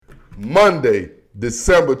Monday,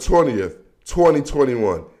 December 20th,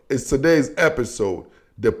 2021. It's today's episode.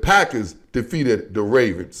 The Packers defeated the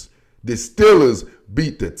Ravens. The Steelers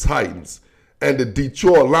beat the Titans. And the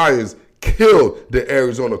Detroit Lions killed the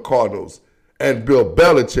Arizona Cardinals. And Bill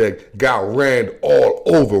Belichick got ran all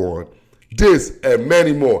over on. This and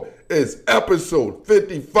many more is episode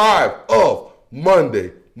 55 of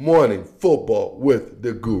Monday Morning Football with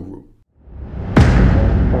the Guru.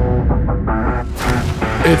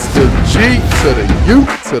 It's the G to the U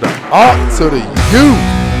to the R to the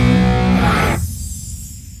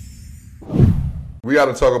U. We got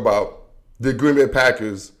to talk about the Green Bay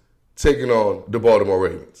Packers taking on the Baltimore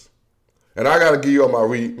Ravens. And I got to give you all my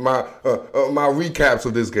recaps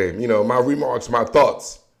of this game, my remarks, my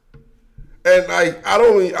thoughts. And I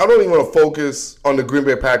don't even want to focus on the Green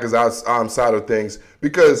Bay Packers side of things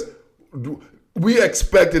because we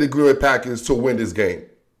expected the Green Bay Packers to win this game.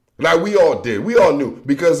 Like we all did. We all knew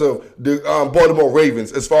because of the Baltimore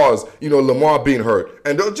Ravens as far as, Lamar being hurt.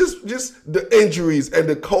 And just the injuries and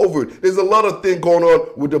the COVID. There's a lot of things going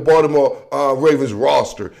on with the Baltimore Ravens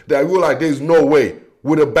roster that we were like, there's no way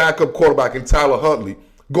with a backup quarterback in Tyler Huntley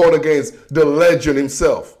going against the legend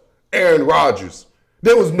himself, Aaron Rodgers.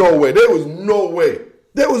 There was no way. There was no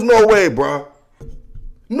way, bro.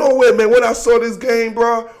 No way, man. When I saw this game,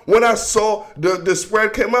 bro, when I saw the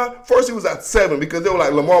spread came out, first it was at 7 because they were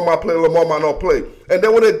like, Lamar might play, Lamar might not play. And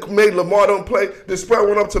then when they made Lamar don't play, the spread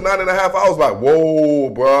went up to 9.5. I was like,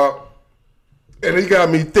 whoa, bro. And it got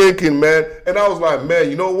me thinking, man. And I was like, man,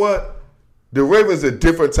 you know what? The Ravens are a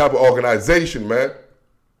different type of organization, man.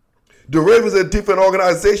 The Ravens are a different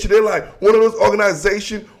organization. They're like one of those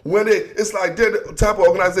organizations when it's like they're the type of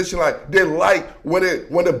organization like they like when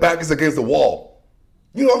the back is against the wall.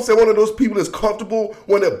 You know what I'm saying? One of those people that's comfortable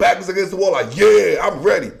when their back is against the wall, like, yeah, I'm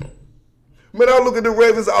ready. Man, I look at the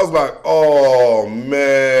Ravens, I was like, oh,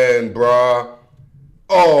 man, bruh.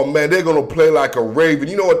 Oh, man, they're going to play like a Raven.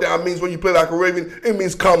 You know what that means when you play like a Raven? It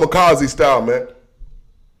means kamikaze style, man.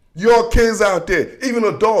 Y'all kids out there, even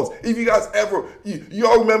adults, if you guys ever,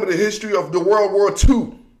 y'all remember the history of the World War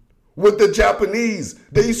II with the Japanese.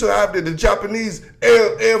 They used to have the Japanese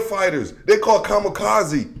air fighters. They call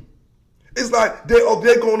kamikaze. It's like they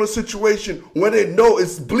go in a situation where they know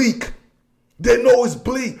it's bleak. They know it's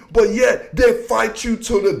bleak, but yet they fight you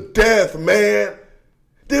to the death, man.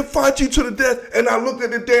 They fight you to the death. And I looked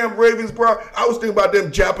at the damn Ravens, bro. I was thinking about them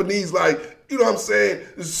Japanese, like, you know what I'm saying,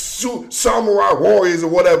 samurai warriors or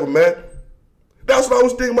whatever, man. That's what I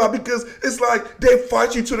was thinking about because it's like they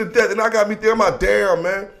fight you to the death. And I got me thinking about, damn,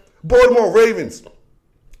 man, Baltimore Ravens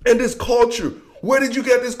and this culture. Where did you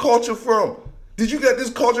get this culture from? Did you get this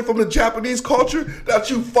culture from the Japanese culture that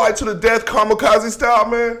you fight to the death kamikaze style,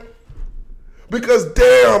 man? Because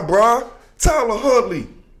damn, bro, Tyler Huntley,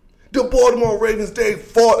 the Baltimore Ravens, they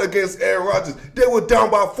fought against Aaron Rodgers. They were down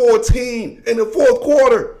by 14 in the fourth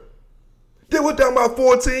quarter. They were down by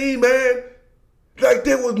 14, man. Like,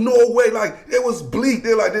 there was no way. Like, it was bleak.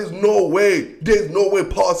 They're like, there's no way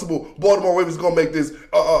possible Baltimore Ravens going to make this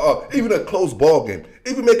even a close ball game,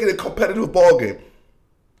 even make it a competitive ball game.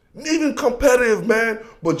 Even competitive, man.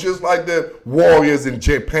 But just like the Warriors in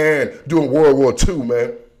Japan during World War II,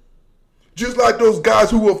 man. Just like those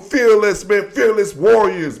guys who were fearless, man. Fearless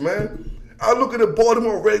warriors, man. I look at the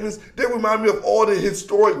Baltimore Ravens. They remind me of all the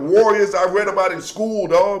historic warriors I read about in school,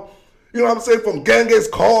 dog. You know what I'm saying? From Genghis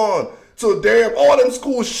Khan to damn all them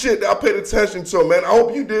school shit that I paid attention to, man. I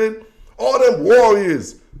hope you did. All them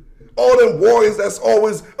warriors. All them warriors that's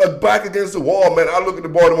always back against the wall, man. I look at the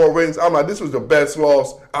Baltimore Ravens. I'm like, this was the best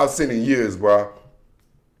loss I've seen in years, bro.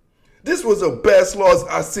 This was the best loss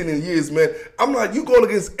I've seen in years, man. I'm like, you going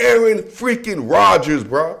against Aaron freaking Rodgers,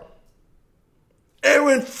 bro.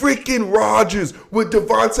 Aaron freaking Rodgers with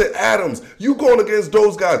Devontae Adams. You going against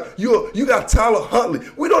those guys. You got Tyler Huntley.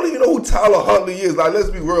 We don't even know who Tyler Huntley is. Like, let's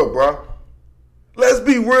be real, bro. Let's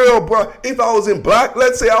be real, bro. If I was in black,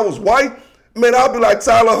 let's say I was white, man, I'll be like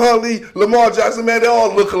Tyler Huntley, Lamar Jackson, man, they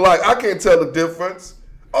all look alike. I can't tell the difference.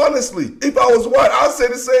 Honestly, if I was white, I'd say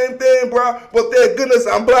the same thing, bro. But thank goodness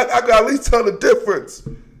I'm black, I can at least tell the difference.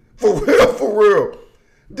 For real.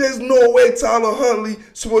 There's no way Tyler Huntley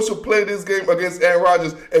supposed to play this game against Aaron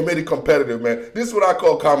Rodgers and make it competitive, man. This is what I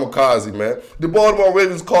call kamikaze, man. The Baltimore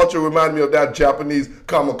Ravens culture reminded me of that Japanese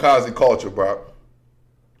kamikaze culture, bro.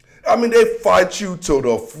 I mean, they fight you to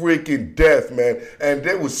the freaking death, man. And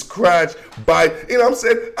they will scratch, bite. You know what I'm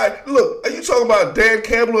saying? Look, are you talking about Dan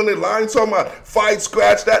Campbell and the Lions talking about fight,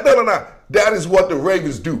 scratch, that? No. That is what the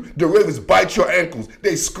Ravens do. The Ravens bite your ankles.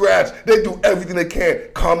 They scratch. They do everything they can.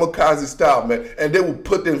 Kamikaze style, man. And they will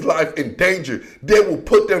put their life in danger. They will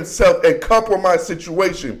put themselves in compromised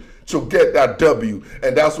situation to get that W.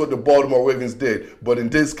 And that's what the Baltimore Ravens did. But in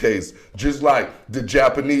this case, just like the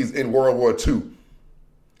Japanese in World War II,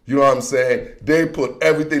 you know what I'm saying? They put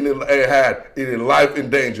everything they had in life in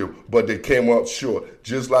danger, but they came up short.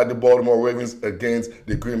 Just like the Baltimore Ravens against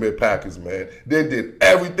the Green Bay Packers, man. They did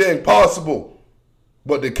everything possible,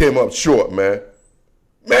 but they came up short, man.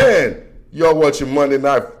 Man, y'all watching Monday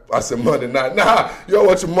night. I said Monday night. Nah, y'all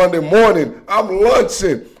watching Monday morning. I'm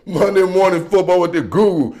lunching Monday morning football with the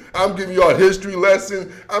guru. I'm giving y'all a history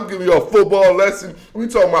lesson. I'm giving y'all a football lesson. We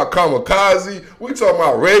talking about kamikaze. We talking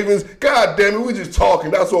about Ravens. God damn it, we just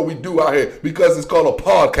talking. That's what we do out here because it's called a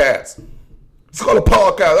podcast. It's called a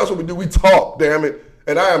podcast. That's what we do. We talk, damn it.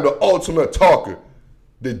 And I am the ultimate talker.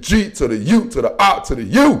 The G to the U to the R to the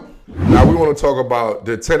U. Now we want to talk about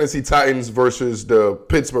the Tennessee Titans versus the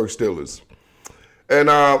Pittsburgh Steelers. And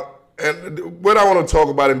what I want to talk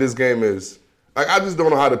about in this game is, I just don't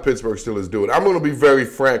know how the Pittsburgh Steelers do it. I'm going to be very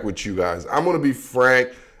frank with you guys. I'm going to be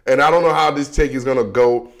frank, and I don't know how this take is going to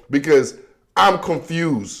go because I'm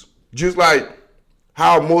confused. Just like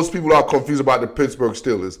how most people are confused about the Pittsburgh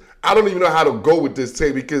Steelers. I don't even know how to go with this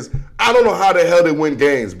take because I don't know how the hell they win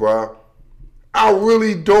games, bro. I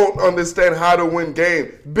really don't understand how to win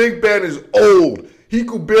games. Big Ben is old. He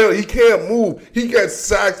can't move. He gets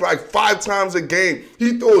sacked like 5 times a game.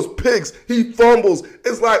 He throws picks. He fumbles.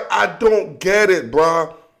 It's like, I don't get it,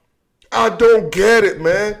 bro. I don't get it,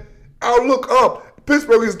 man. I'll look up.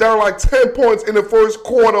 Pittsburgh is down like 10 points in the first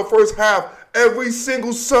quarter, first half, every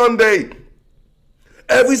single Sunday.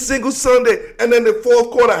 Every single Sunday. And then the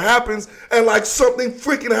fourth quarter happens and like something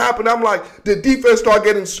freaking happened. I'm like, the defense start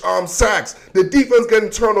getting sacks. The defense getting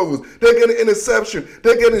turnovers. They're getting interception.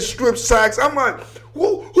 They're getting strip sacks. I'm like,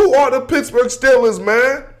 who are the Pittsburgh Steelers,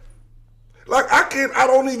 man? Like, I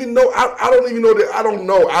don't even know. I don't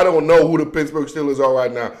know who the Pittsburgh Steelers are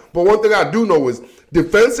right now. But one thing I do know is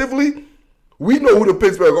defensively, we know who the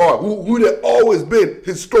Pittsburgh are, who they've always been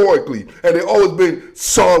historically. And they've always been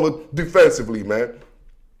solid defensively, man.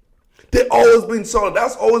 They've always been solid.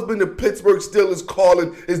 That's always been the Pittsburgh Steelers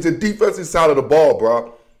calling is the defensive side of the ball,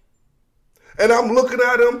 bro. And I'm looking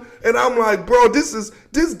at them, and I'm like, bro, this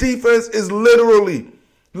defense is literally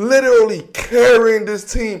carrying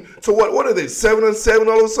this team to what are they, 7-7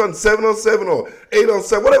 all of a sudden, 7-7 or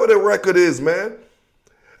 8-7, whatever their record is, man.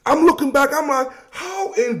 I'm looking back, I'm like,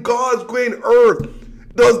 how in God's green earth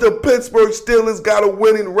does the Pittsburgh Steelers got a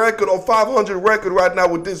winning record or 500 record right now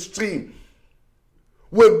with this team?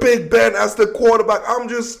 With Big Ben as the quarterback,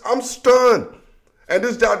 I'm stunned. And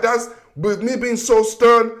that's with me being so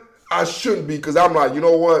stunned, I shouldn't be, because I'm like, you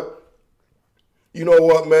know what? You know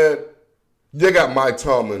what, man? They got Mike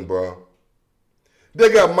Tomlin, bro.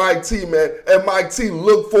 They got Mike T, man. And Mike T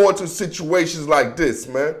look forward to situations like this,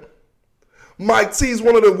 man. Mike T is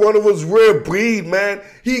one of his rare breed, man.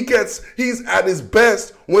 He's at his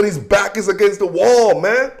best when his back is against the wall,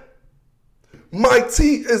 man. Mike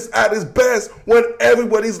T is at his best when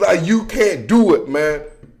everybody's like, you can't do it, man.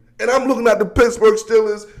 And I'm looking at the Pittsburgh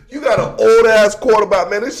Steelers. You got an old-ass quarterback,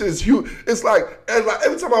 man. This shit is huge. It's like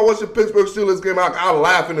every time I watch the Pittsburgh Steelers game, I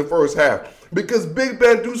laugh in the first half. Because Big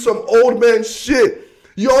Ben do some old man shit.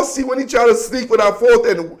 Y'all see when he try to sneak with our fourth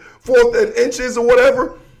and inches or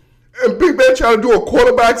whatever? And Big Ben try to do a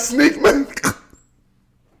quarterback sneak, man.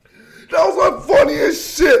 That was the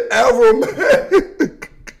funniest shit ever, man.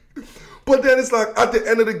 But then it's like at the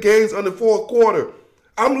end of the games on the fourth quarter,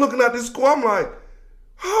 I'm looking at this score, I'm like,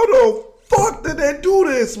 how the fuck did they do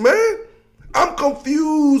this, man? I'm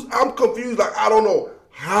confused. Like, I don't know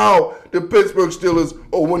how the Pittsburgh Steelers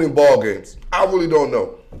are winning ball games. I really don't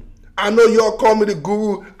know. I know y'all call me the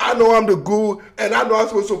guru. I know I'm the guru, and I know I'm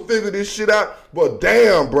supposed to figure this shit out. But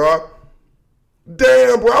damn, bro.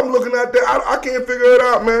 I'm looking at that. I can't figure it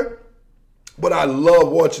out, man. But I love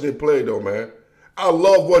watching it play, though, man. I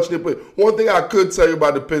love watching it play. One thing I could tell you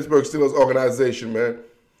about the Pittsburgh Steelers organization, man.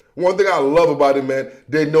 One thing I love about it, man,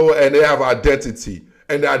 they know and they have identity.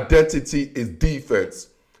 And the identity is defense.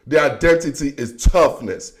 The identity is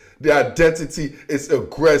toughness. The identity is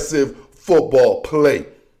aggressive football play.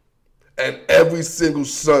 And every single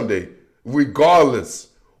Sunday, regardless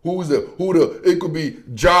it could be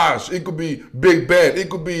Josh, it could be Big Ben, it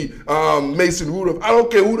could be Mason Rudolph. I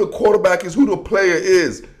don't care who the quarterback is, who the player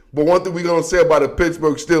is. But one thing we're going to say about the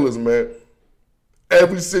Pittsburgh Steelers, man,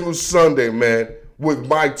 every single Sunday, man, with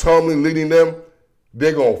Mike Tomlin leading them,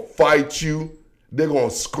 they're going to fight you, they're going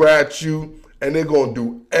to scratch you, and they're going to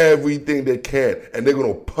do everything they can, and they're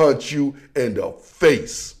going to punch you in the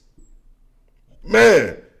face.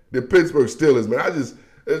 Man, the Pittsburgh Steelers, man,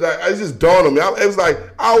 it just dawned on me. It was like,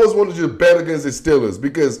 I always wanted to bet against the Steelers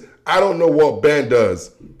because I don't know what Ben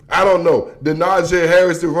does. I don't know. The Najee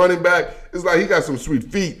Harris, the running back, it's like he got some sweet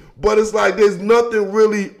feet. But it's like there's nothing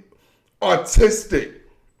really artistic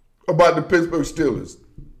about the Pittsburgh Steelers.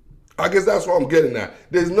 I guess that's what I'm getting at.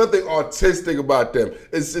 There's nothing artistic about them.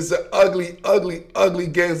 It's just an ugly, ugly, ugly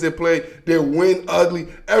games they play. They win ugly.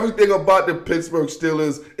 Everything about the Pittsburgh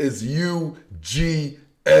Steelers is UGLY.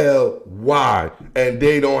 And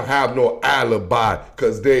they don't have no alibi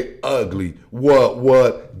because they ugly.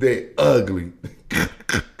 What? They ugly.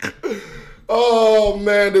 Oh,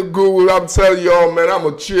 man, the Guru. I'm telling y'all, man, I'm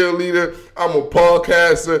a cheerleader. I'm a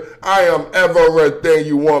podcaster. I am everything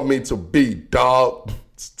you want me to be, dog.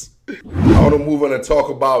 I want to move on and talk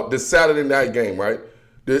about the Saturday night game, right?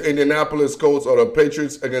 The Indianapolis Colts or the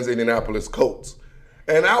Patriots against the Indianapolis Colts.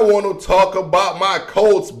 And I want to talk about my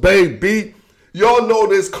Colts, baby. Y'all know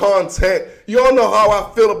this content. Y'all know how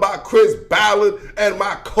I feel about Chris Ballard and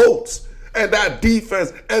my Colts and that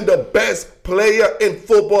defense and the best player in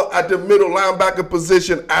football at the middle linebacker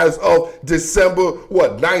position as of December,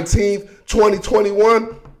 19th,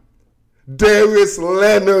 2021? Darius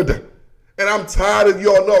Leonard. And I'm tired of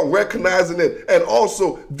y'all not recognizing it. And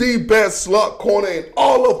also, the best slot corner in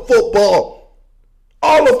all of football.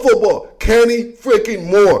 All of football. Kenny freaking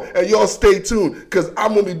Moore. And y'all stay tuned because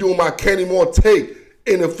I'm going to be doing my Kenny Moore take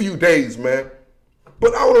in a few days, man.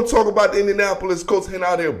 But I want to talk about the Indianapolis Colts and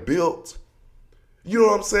how they're built. You know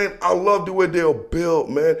what I'm saying? I love the way they're built,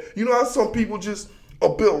 man. You know how some people just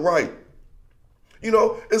are built right. You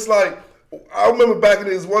know, it's like, I remember back in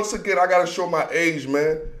the days, once again, I got to show my age,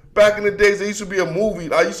 man. Back in the days, there used to be a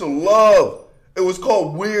movie I used to love. It was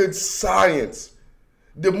called Weird Science.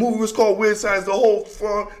 The movie was called Weird Science. The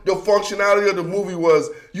functionality of the movie was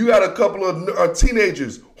you had a couple of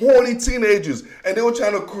teenagers, horny teenagers, and they were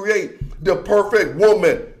trying to create the perfect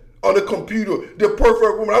woman on the computer. The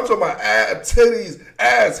perfect woman. I'm talking about ass, titties,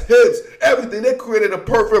 ass, hips, everything. They created a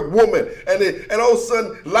perfect woman. And all of a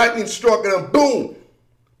sudden, lightning struck and then boom,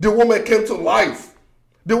 the woman came to life.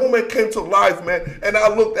 The woman came to life, man. And I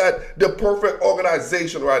looked at the perfect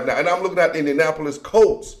organization right now. And I'm looking at the Indianapolis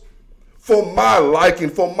Colts. For my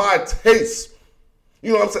liking, for my taste.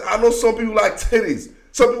 You know what I'm saying? I know some people like titties.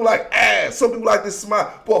 Some people like ass. Some people like this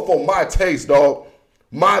smile. But for my taste, dog.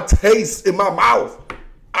 My taste in my mouth.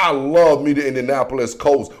 I love me the Indianapolis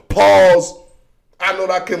Colts. Pause. I know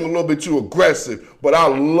that came a little bit too aggressive. But I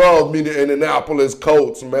love me the Indianapolis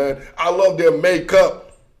Colts, man. I love their makeup.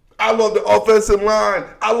 I love the offensive line.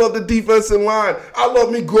 I love the defensive line. I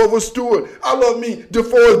love me Grover Stewart. I love me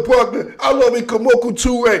DeForest Buckner. I love me Kamoku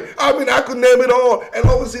Toure. I mean, I could name it all. And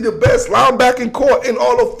obviously the best linebacking core in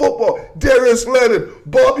all of football, Darius Leonard,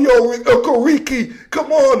 Bobby Okereke.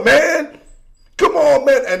 Come on, man. Come on,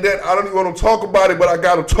 man. And then I don't even want to talk about it, but I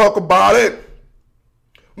got to talk about it.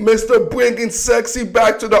 Mr. Bringing Sexy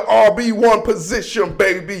back to the RB1 position,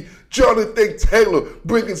 baby. Jonathan Taylor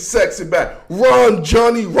bringing Sexy back. Run,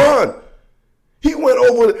 Johnny, run. He went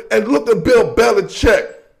over and looked at Bill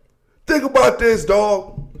Belichick. Think about this,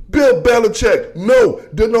 dog. Bill Belichick. No,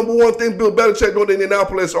 the number one thing Bill Belichick know the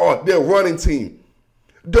Indianapolis are their running team.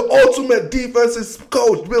 The ultimate defensive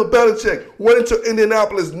coach, Bill Belichick, went into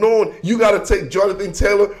Indianapolis knowing you got to take Jonathan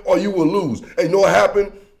Taylor or you will lose. And you know what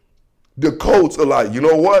happened? The Colts are like, you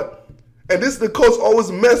know what? And the Colts always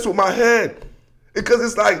mess with my head. Because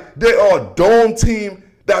it's like they are a dome team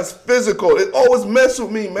that's physical. It always messes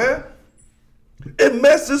with me, man. It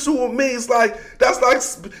messes with me. It's like, that's like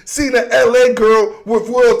seeing an LA girl with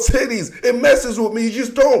real titties. It messes with me. You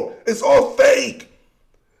just don't. It's all fake.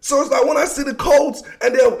 So it's like when I see the Colts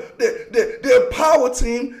and their power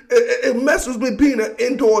team, it messes with me being an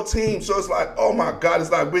indoor team. So it's like, oh my God,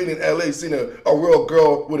 it's like being in LA, seeing a real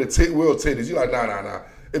girl with real titties. You're like, nah.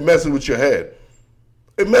 It messes with your head.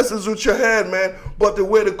 It messes with your head, man. But the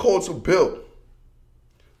way the Colts are built,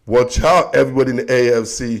 watch out, everybody in the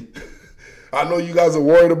AFC. I know you guys are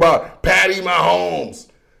worried about Patty Mahomes.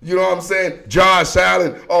 You know what I'm saying? Josh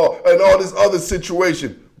Allen, and all this other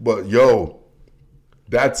situation. But yo,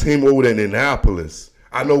 that team over there in Indianapolis,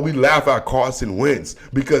 I know we laugh at Carson Wentz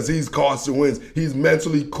because he's Carson Wentz. He's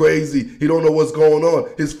mentally crazy. He don't know what's going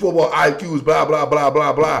on. His football IQ is blah, blah, blah,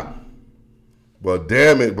 blah, blah. But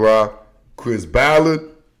damn it, bro. Chris Ballard,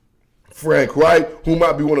 Frank Reich, who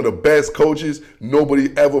might be one of the best coaches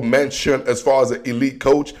nobody ever mentioned as far as an elite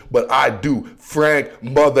coach, but I do. Frank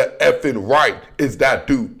mother effing Reich is that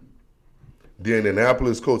dude. The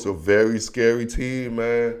Indianapolis Colts are a very scary team,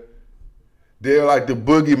 man. They're like the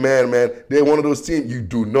boogeyman, man. They're one of those teams you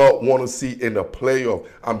do not want to see in the playoff.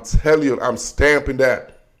 I'm telling you, I'm stamping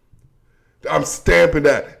that. I'm stamping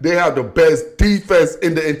that. They have the best defense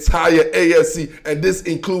in the entire AFC, and this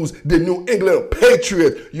includes the New England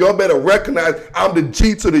Patriots. Y'all better recognize I'm the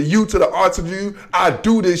G to the U to the R to the U. I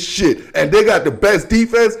do this shit, and they got the best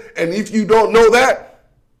defense, and if you don't know that,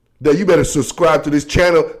 then you better subscribe to this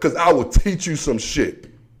channel because I will teach you some shit.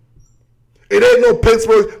 It ain't no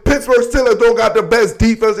Pittsburgh. Pittsburgh Steelers don't got the best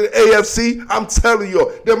defense in the AFC. I'm telling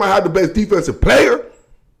you, they might have the best defensive player.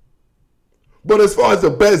 But as far as the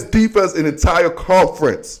best defense in the entire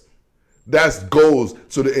conference, that goes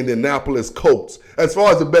to the Indianapolis Colts. As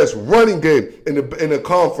far as the best running game in the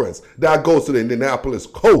conference, that goes to the Indianapolis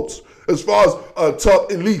Colts. As far as a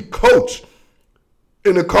top elite coach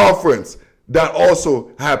in the conference, that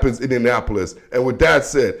also happens in Indianapolis. And with that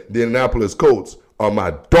said, the Indianapolis Colts are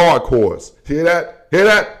my dark horse. Hear that? Hear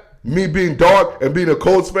that? Me being dark and being a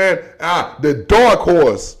Colts fan, the dark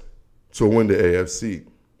horse to win the AFC.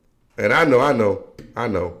 And I know.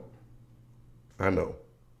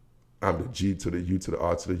 I'm the G to the U to the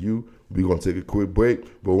R to the U. We're going to take a quick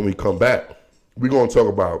break. But when we come back, we're going to talk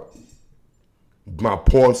about my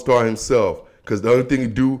porn star himself. Because the only thing he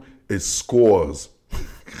do is scores.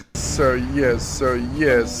 Sir, yes, sir,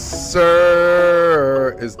 yes,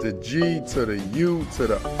 sir. It's the G to the U to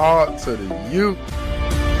the R to the U.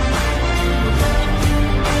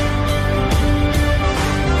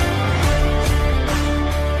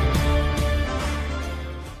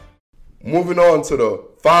 Moving on to the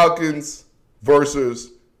Falcons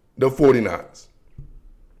versus the 49ers.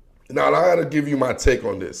 Now, I got to give you my take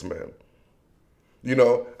on this, man. You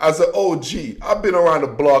know, as an OG, I've been around the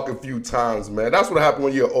block a few times, man. That's what happens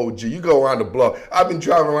when you're an OG. You go around the block. I've been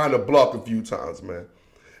driving around the block a few times, man.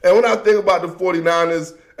 And when I think about the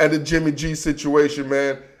 49ers and the Jimmy G situation,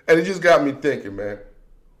 man, and it just got me thinking, man.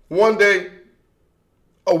 One day,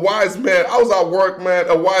 a wise man, I was at work, man.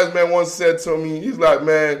 A wise man once said to me, he's like,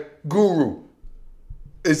 man, Guru,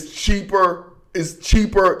 it's cheaper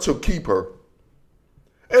to keep her.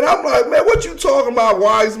 And I'm like, man, what you talking about,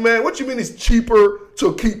 wise man? What you mean it's cheaper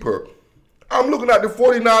to keep her? I'm looking at the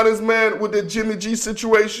 49ers, man, with the Jimmy G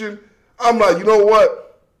situation. I'm like, you know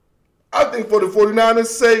what? I think for the 49ers'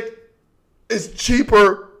 sake, it's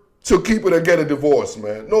cheaper to keep her than get a divorce,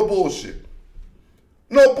 man. No bullshit.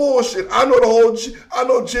 No bullshit. I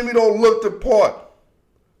know Jimmy don't look the part.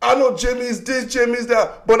 I know Jimmy's this, Jimmy's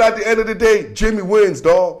that. But at the end of the day, Jimmy wins,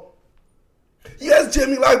 dog. Yes,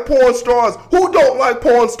 Jimmy like porn stars. Who don't like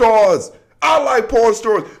porn stars? I like porn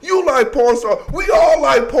stars. You like porn stars. We all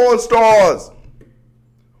like porn stars.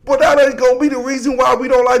 But that ain't going to be the reason why we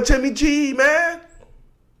don't like Jimmy G, man.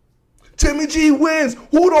 Jimmy G wins.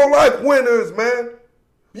 Who don't like winners, man?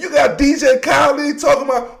 You got DJ Khaled talking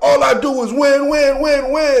about all I do is win, win,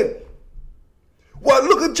 win, win. Well,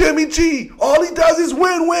 look at Jimmy G. All he does is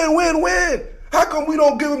win, win, win, win. How come we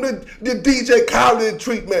don't give him the DJ Khaled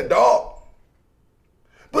treatment, dog?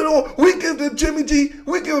 But we give the Jimmy G,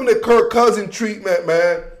 we give him the Kirk Cousins treatment,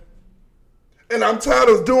 man. And I'm tired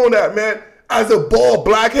of doing that, man. As a bald,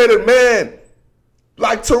 black-headed man,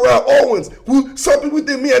 like Terrell Owens, who some people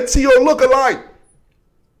think me and T.O. look alike.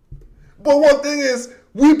 But one thing is,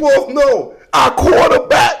 we both know our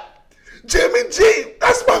quarterback, Jimmy G,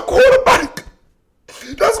 that's my quarterback.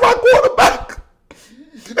 That's my quarterback.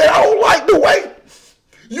 And I don't like the way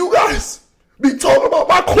you guys be talking about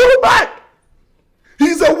my quarterback.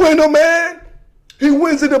 He's a winner, man. He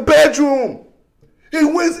wins in the bedroom. He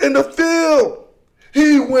wins in the field.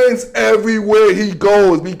 He wins everywhere he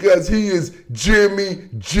goes because he is Jimmy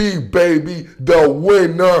G, baby, the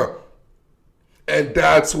winner. And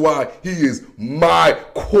that's why he is my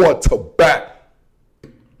quarterback.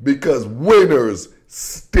 Because winners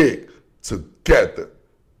stick together.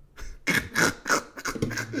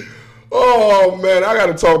 Oh, man, I got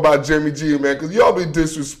to talk about Jimmy G, man, because y'all be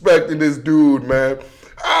disrespecting this dude, man.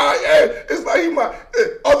 It's like he might,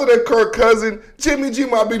 other than Kirk Cousins, Jimmy G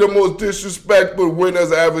might be the most disrespectful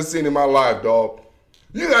winners I ever seen in my life, dog.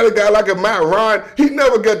 You got a guy like a Matt Ryan, he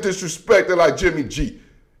never get disrespected like Jimmy G.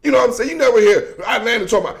 You know what I'm saying? You never hear Atlanta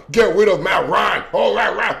talking about get rid of Matt Ryan. Oh,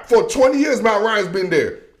 right. For 20 years, Matt Ryan's been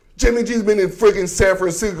there. Jimmy G's been in freaking San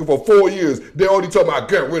Francisco for 4 years. They already talking about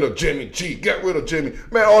get rid of Jimmy G, get rid of Jimmy.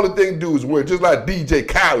 Man, all the thing do is win. Just like DJ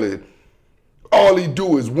Khaled. All he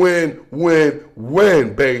do is win, win,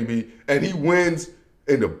 win, baby. And he wins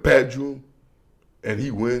in the bedroom. And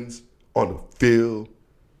he wins on the field.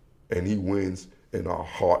 And he wins in our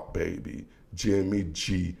heart, baby. Jimmy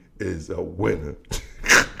G is a winner.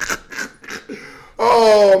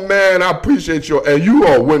 Oh, man, I appreciate you. And you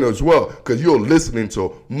are a winner as well because you're listening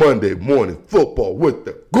to Monday Morning Football with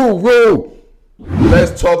the Guru.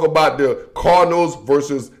 Let's talk about the Cardinals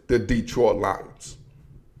versus the Detroit Lions.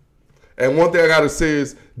 And one thing I got to say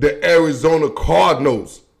is the Arizona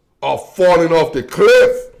Cardinals are falling off the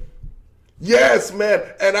cliff. Yes, man.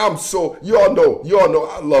 And y'all know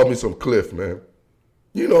I love me some Cliff, man.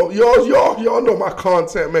 You know, y'all know my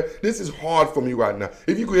content, man. This is hard for me right now.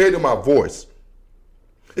 If you could hear it in my voice,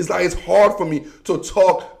 it's like it's hard for me to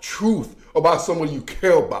talk truth about someone you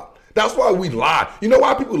care about. That's why we lie. You know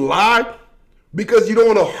why people lie? Because you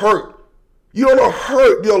don't want to hurt. You don't want to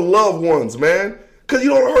hurt your loved ones, man. Because you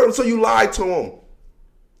don't want to hurt them, so you lie to them.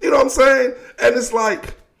 You know what I'm saying? And it's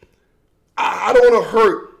like, I don't want to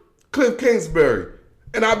hurt Cliff Kingsbury.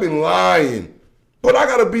 And I've been lying. But I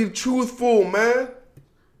got to be truthful, man.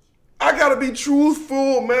 I got to be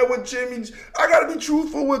truthful, man, with Jimmy. I got to be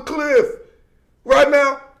truthful with Cliff. Right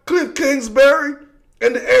now, Cliff Kingsbury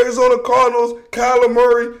and the Arizona Cardinals, Kyler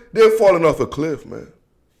Murray, they're falling off a cliff, man.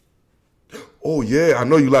 Oh, yeah, I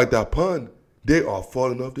know you like that pun. They are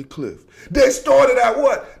falling off the cliff. They started at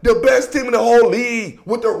what? The best team in the whole league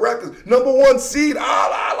with the records. Number 1 seed. They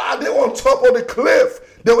were on top of the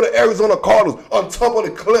cliff. They were the Arizona Cardinals on top of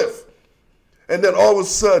the cliff. And then all of a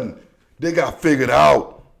sudden, they got figured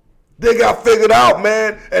out. They got figured out,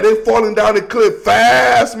 man. And they falling down the cliff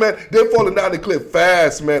fast, man. They're falling down the cliff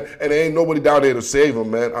fast, man. And there ain't nobody down there to save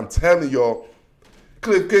them, man. I'm telling y'all,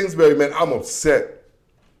 Cliff Kingsbury, man, I'm upset.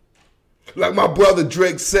 Like my brother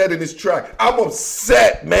Drake said in his track, I'm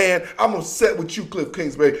upset, man. I'm upset with you, Cliff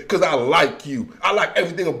Kingsbury, because I like you. I like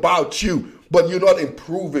everything about you, but you're not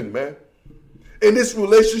improving, man. In this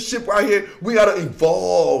relationship right here, we got to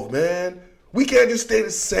evolve, man. We can't just stay the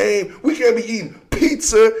same. We can't be eating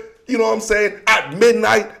pizza, you know what I'm saying, at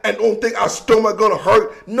midnight and don't think our stomach gonna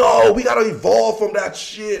hurt. No, we got to evolve from that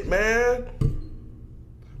shit, man.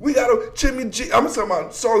 We got to, Jimmy,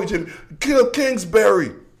 Cliff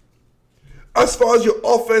Kingsbury. As far as your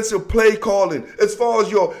offensive play calling, as far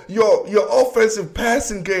as your offensive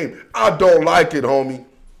passing game, I don't like it, homie.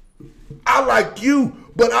 I like you,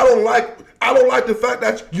 but I don't like the fact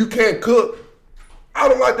that you can't cook. I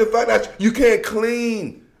don't like the fact that you can't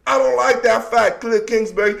clean. I don't like that fact, Cliff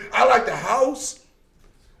Kingsbury. I like the house.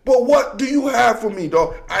 But what do you have for me,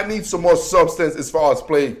 dog? I need some more substance as far as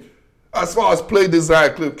play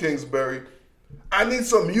design, Cliff Kingsbury. I need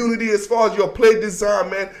some unity as far as your play design,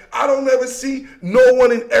 man. I don't ever see no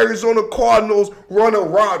one in Arizona Cardinals run a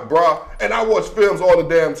route, bro. And I watch films all the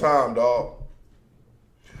damn time, dog.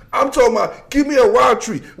 I'm talking about, give me a route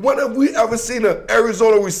tree. When have we ever seen an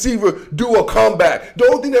Arizona receiver do a comeback? The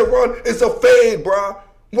only thing they run is a fade, bro.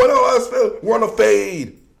 When else run a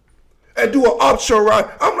fade and do an option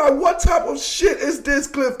route? I'm like, what type of shit is this,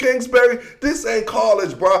 Cliff Kingsbury? This ain't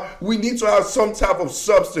college, bro. We need to have some type of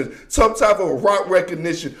substance, some type of route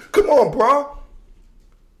recognition. Come on, bro.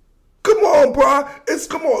 Come on, bro.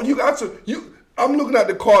 Come on. You got to. I'm looking at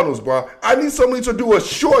the Cardinals, bro. I need somebody to do a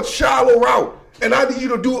short, shallow route. And I need you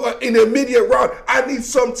to do an intermediate route. I need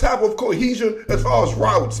some type of cohesion as far as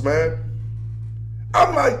routes, man.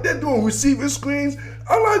 I'm like, they're doing receiver screens.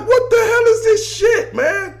 I'm like, what the hell is this shit,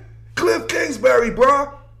 man? Cliff Kingsbury,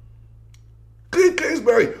 bro. Cliff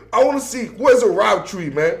Kingsbury. I want to see, where's the route tree,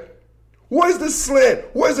 man? Where's the slant?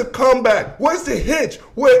 Where's the comeback? Where's the hitch?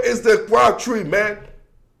 Where is the route tree, man?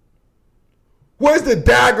 Where's the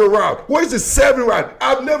dagger route? Where's the 7 route?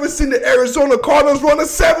 I've never seen the Arizona Cardinals run a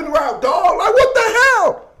 7 route, dog. Like, what the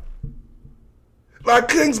hell? Like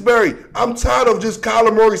Kingsbury, I'm tired of just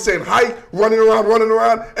Kyler Murray saying hike, running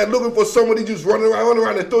around, and looking for somebody just running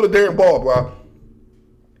around and throw the damn ball, bro.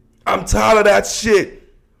 I'm tired of that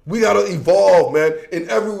shit. We got to evolve, man. In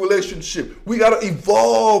every relationship, we got to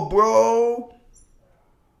evolve, bro.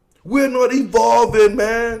 We're not evolving,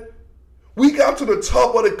 man. We got to the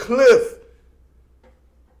top of the cliff.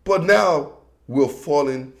 But now we're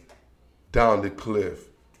falling down the cliff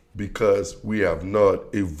because we have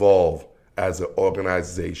not evolved as an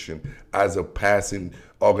organization, as a passing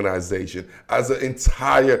organization, as an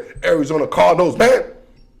entire Arizona Cardinals, man.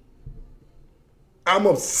 I'm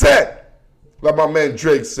upset, like my man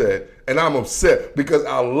Drake said, and I'm upset because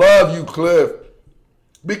I love you, Cliff.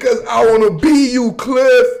 Because I want to be you,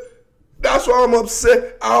 Cliff. That's why I'm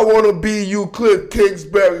upset. I want to be you, Cliff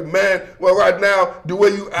Kingsbury, man. Well, right now, the way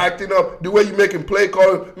you acting up, the way you making play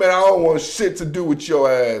calling, man, I don't want shit to do with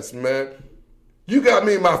your ass, man. You got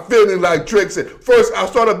me in my feelings like Drake said. First, I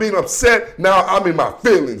started being upset. Now I'm in my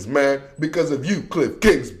feelings, man, because of you, Cliff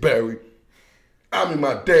Kingsbury. I'm in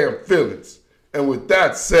my damn feelings. And with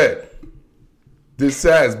that said, this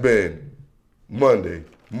has been Monday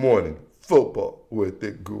Morning Football with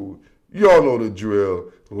the Guru. Y'all know the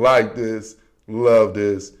drill. Like this, love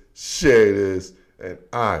this, share this, and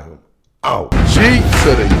I am out. G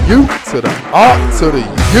to the U to the R to the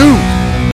U.